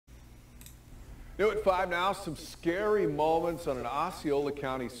New at 5 now, some scary moments on an Osceola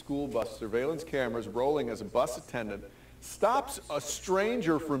County school bus. Surveillance cameras rolling as a bus attendant stops a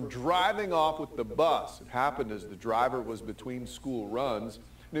stranger from driving off with the bus. It happened as the driver was between school runs.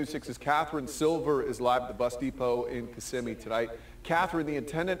 News 6's Catherine Silver is live at the bus depot in Kissimmee tonight. Catherine, the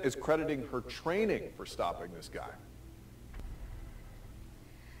attendant is crediting her training for stopping this guy.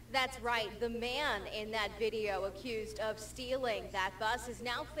 That's right. The man in that video accused of stealing that bus is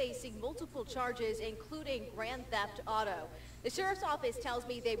now facing multiple charges, including grand theft auto. The sheriff's office tells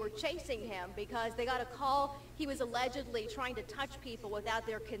me they were chasing him because they got a call he was allegedly trying to touch people without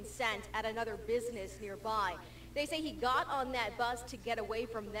their consent at another business nearby. They say he got on that bus to get away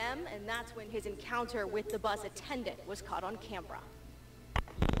from them, and that's when his encounter with the bus attendant was caught on camera.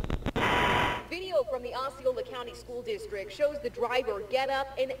 Video from the Osceola County School District shows the driver get up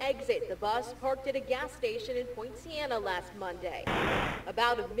and exit the bus parked at a gas station in Point Siena last Monday.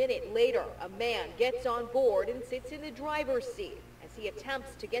 About a minute later, a man gets on board and sits in the driver's seat. As he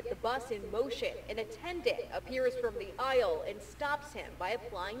attempts to get the bus in motion, an attendant appears from the aisle and stops him by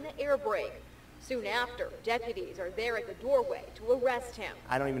applying the air brake. Soon after, deputies are there at the doorway to arrest him.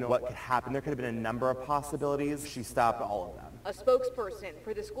 I don't even know what could happen. There could have been a number of possibilities. She stopped all of them. A spokesperson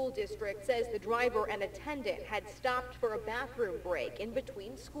for the school district says the driver and attendant had stopped for a bathroom break in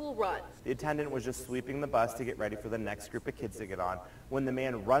between school runs. The attendant was just sweeping the bus to get ready for the next group of kids to get on when the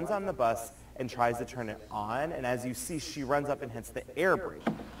man runs on the bus and tries to turn it on, and as you see, she runs up and hits the air brake.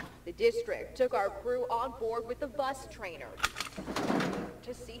 The district took our crew on board with the bus trainer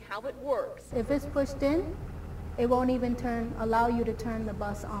to see how it works. If it's pushed in, it won't even allow you to turn the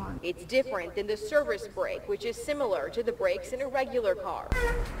bus on. It's different than the service brake, which is similar to the brakes in a regular car.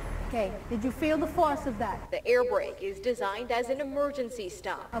 Okay, did you feel the force of that? The air brake is designed as an emergency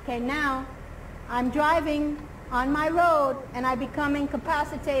stop. Okay, now I'm driving on my road and I become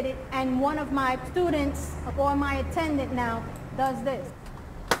incapacitated, and one of my students or my attendant now does this.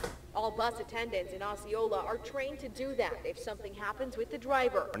 All bus attendants in Osceola are trained to do that if something happens with the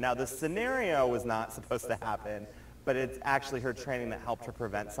driver. Now, the scenario was not supposed to happen, but it's actually her training that helped her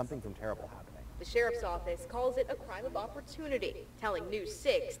prevent something from terrible happening. The sheriff's office calls it a crime of opportunity, telling News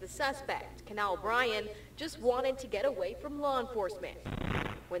 6 the suspect, Canal Bryan, just wanted to get away from law enforcement.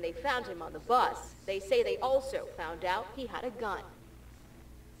 When they found him on the bus, they say they also found out he had a gun.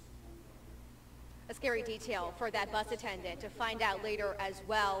 A scary detail for that bus attendant to find out later as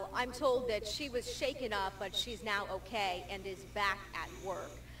well. I'm told that she was shaken up, but she's now okay and is back at work.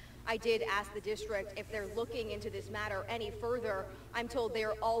 I did ask the district if they're looking into this matter any further. I'm told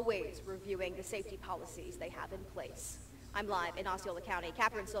they're always reviewing the safety policies they have in place. I'm live in Osceola County.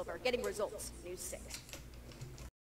 Catherine Silver, getting results, News 6.